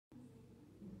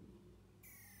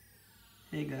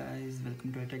Hey guys,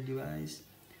 welcome to iTech Device.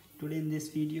 Today in this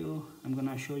video, I'm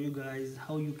gonna show you guys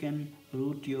how you can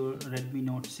root your Redmi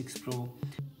Note 6 Pro.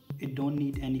 It don't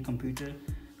need any computer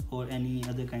or any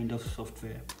other kind of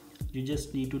software. You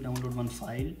just need to download one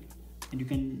file, and you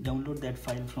can download that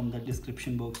file from the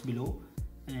description box below.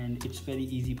 And it's very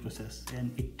easy process,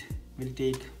 and it will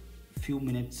take few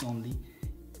minutes only,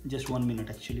 just 1 minute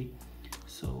actually.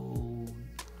 So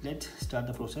let's start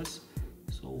the process.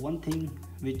 So one thing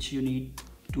which you need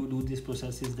to do this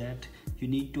process is that you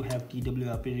need to have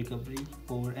TWRP recovery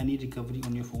or any recovery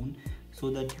on your phone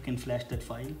so that you can flash that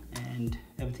file and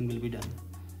everything will be done.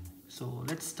 So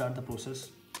let's start the process.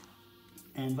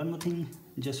 And one more thing,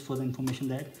 just for the information,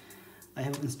 that I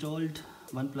have installed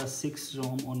OnePlus 6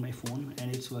 ROM on my phone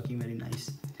and it's working very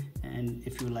nice. And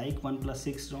if you like OnePlus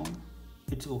 6 ROM,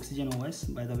 it's Oxygen OS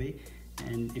by the way,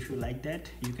 and if you like that,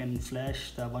 you can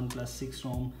flash the OnePlus 6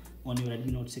 ROM on your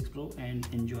Redmi Note 6 Pro and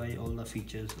enjoy all the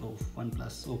features of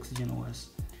OnePlus Oxygen OS.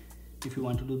 If you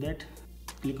want to do that,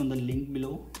 click on the link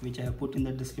below which I have put in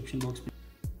the description box,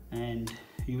 and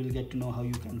you will get to know how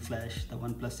you can flash the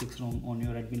OnePlus 6 ROM on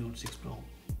your Redmi Note 6 Pro.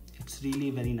 It's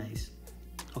really very nice.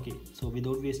 Okay, so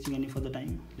without wasting any further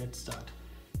time, let's start.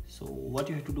 So what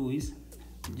you have to do is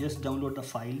just download the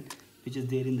file which is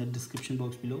there in the description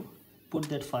box below. Put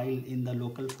that file in the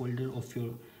local folder of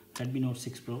your Redmi Note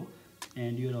 6 Pro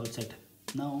and you're all set.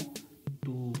 Now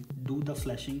to do the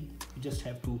flashing, you just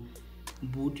have to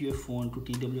boot your phone to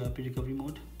TWRP recovery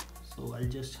mode. So I'll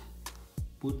just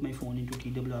boot my phone into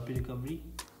TWRP recovery.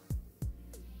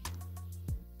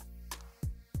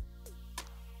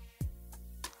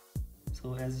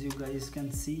 So as you guys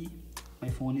can see, my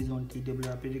phone is on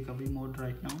TWRP recovery mode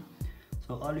right now.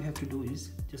 So all you have to do is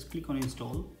just click on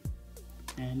install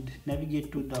and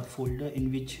navigate to the folder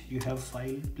in which you have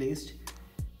file placed,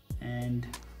 and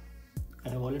I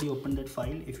have already opened that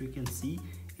file. If you can see,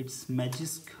 it's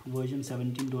Magisk version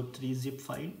 17.3 zip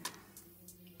file.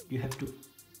 You have to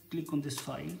click on this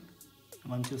file.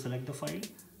 Once you select the file,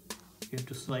 you have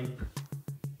to swipe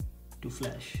to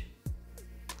flash,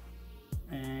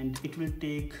 and it will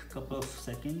take a couple of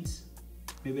seconds,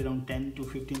 maybe around 10 to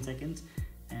 15 seconds,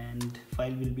 and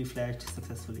file will be flashed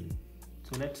successfully.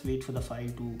 So let's wait for the file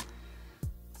to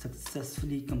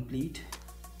successfully complete.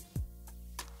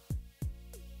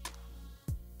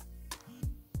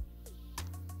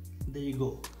 There you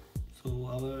go. So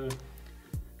our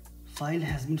file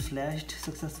has been flashed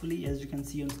successfully. As you can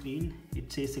see on screen,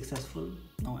 it says successful.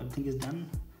 Now everything is done.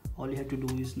 All you have to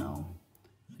do is now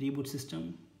reboot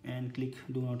system and click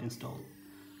do not install.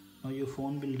 Now your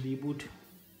phone will reboot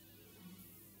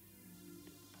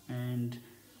and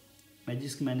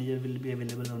Magisk Manager will be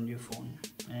available on your phone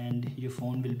and your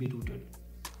phone will be rooted.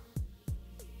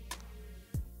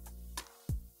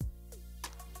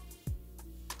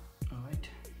 Alright,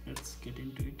 let's get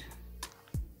into it.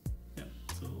 Yeah,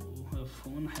 so our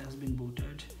phone has been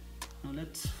booted. Now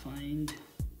let's find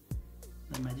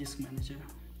the Magisk Manager.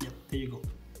 Yep, there you go.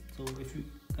 So if you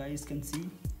guys can see,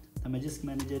 the Magisk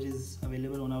Manager is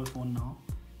available on our phone now.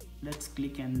 Let's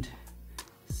click and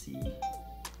see.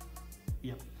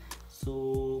 Yep.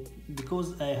 So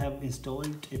because I have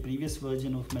installed a previous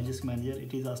version of Magisk Manager,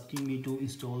 it is asking me to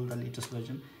install the latest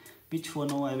version, which for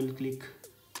now I will click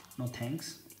no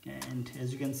thanks. And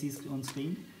as you can see on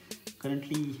screen,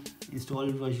 currently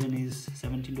installed version is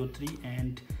 17.3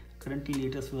 and currently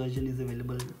latest version is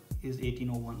available is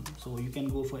 18.01. So you can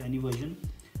go for any version,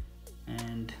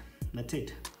 and that's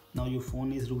it. Now your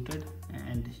phone is rooted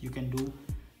and you can do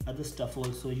other stuff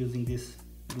also using this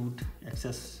root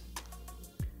access.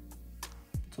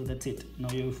 So that's it.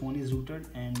 Now your phone is rooted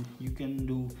and you can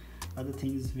do other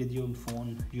things with your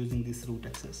phone using this root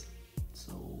access.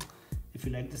 So if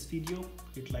you like this video,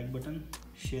 hit like button,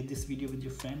 share this video with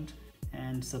your friend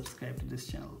and subscribe to this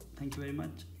channel. Thank you very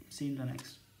much. See you in the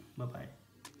next. Bye bye.